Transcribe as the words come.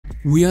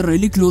We are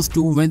really close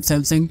to when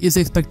Samsung is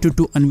expected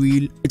to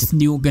unveil its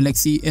new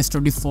Galaxy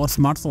S24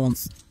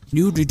 smartphones.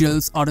 New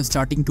details are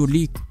starting to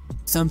leak.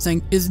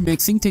 Samsung is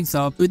mixing things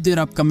up with their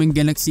upcoming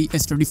Galaxy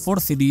S24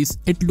 series.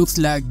 It looks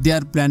like they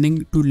are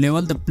planning to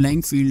level the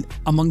playing field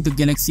among the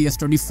Galaxy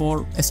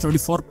S24,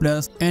 S24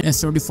 Plus and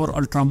S24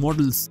 Ultra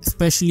models,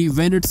 especially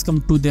when it's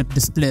come to their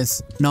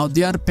displays. Now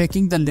they are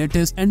packing the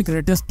latest and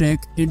greatest tech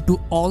into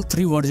all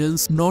three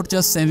versions, not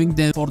just saving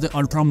them for the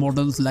Ultra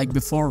models like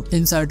before.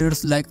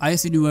 Insiders like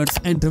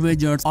S24 and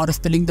DrTech are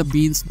spilling the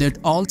beans that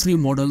all three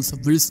models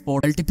will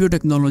support LTPO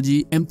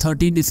technology,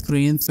 M13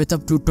 screens with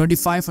up to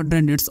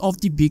 2500 nits of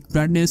the peak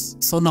brightness.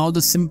 So now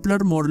the simpler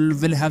model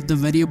will have the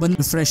variable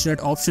refresh rate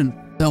option.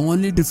 The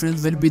only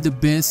difference will be the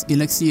base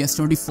Galaxy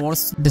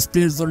S24's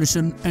display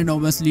resolution and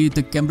obviously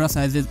the camera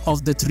sizes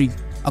of the three.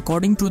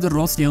 According to the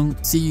Ross Young,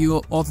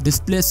 CEO of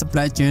Display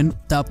Supply Chain,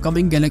 the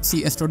upcoming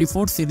Galaxy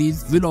S24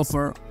 series will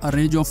offer a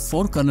range of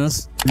 4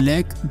 colors: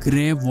 black,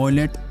 grey,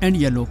 violet and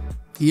yellow.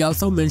 He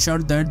also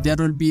mentioned that there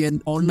will be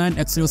an online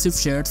exclusive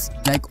shades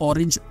like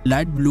orange,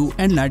 light blue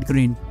and light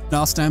green.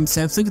 Last time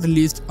Samsung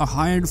released a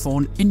high-end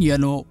phone in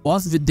yellow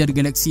was with their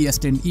Galaxy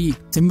S10e.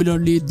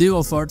 Similarly, they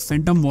offered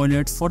Phantom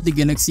Violet for the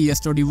Galaxy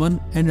S21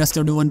 and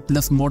S21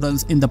 Plus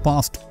models in the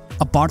past.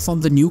 Apart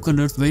from the new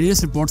colors,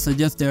 various reports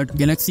suggest that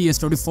Galaxy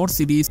S24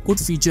 series could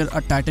feature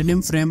a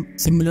titanium frame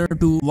similar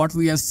to what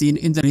we have seen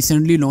in the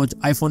recently launched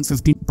iPhone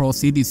 15 Pro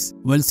series.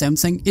 While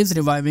Samsung is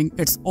reviving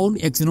its own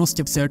Exynos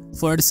chipset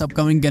for its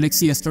upcoming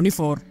Galaxy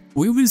S24,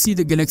 we will see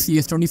the Galaxy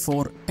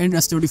S24 and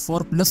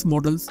S24 Plus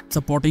models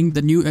supporting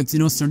the new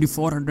Exynos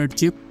 2400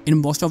 chip in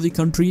most of the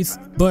countries.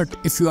 But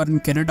if you are in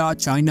Canada,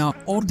 China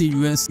or the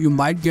US, you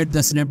might get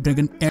the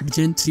Snapdragon 8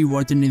 Gen 3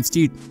 version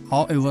instead.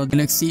 However,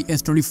 Galaxy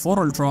S24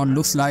 Ultra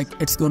looks like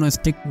it's gonna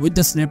stick with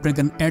the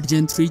Snapdragon 8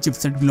 Gen 3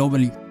 chipset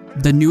globally.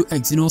 The new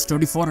Exynos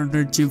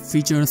 2400 chip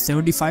features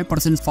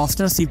 75%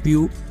 faster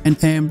CPU, an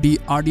AMD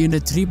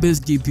RDNA 3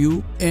 based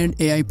GPU and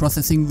AI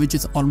processing which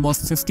is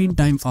almost 15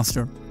 times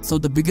faster. So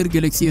the bigger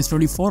Galaxy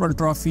S24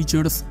 Ultra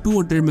features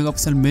 200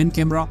 megapixel main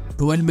camera,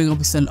 12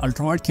 megapixel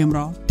ultra wide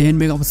camera, 10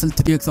 megapixel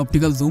 3x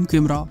optical zoom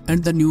camera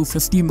and the new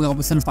 50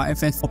 megapixel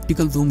 5x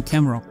optical zoom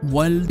camera.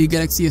 While the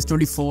Galaxy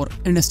S24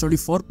 and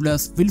S24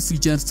 Plus will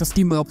feature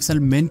 50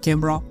 megapixel main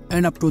camera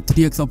and up to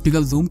 3x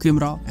optical zoom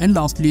camera. And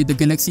lastly, the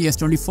Galaxy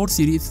S24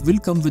 series will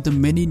come with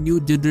many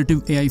new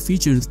generative AI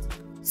features.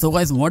 So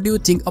guys, what do you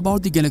think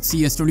about the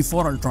Galaxy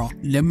S24 Ultra?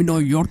 Let me know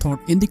your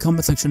thought in the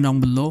comment section down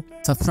below.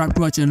 Subscribe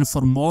to our channel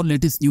for more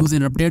latest news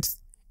and updates,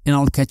 and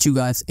I'll catch you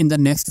guys in the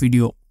next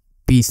video.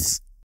 Peace.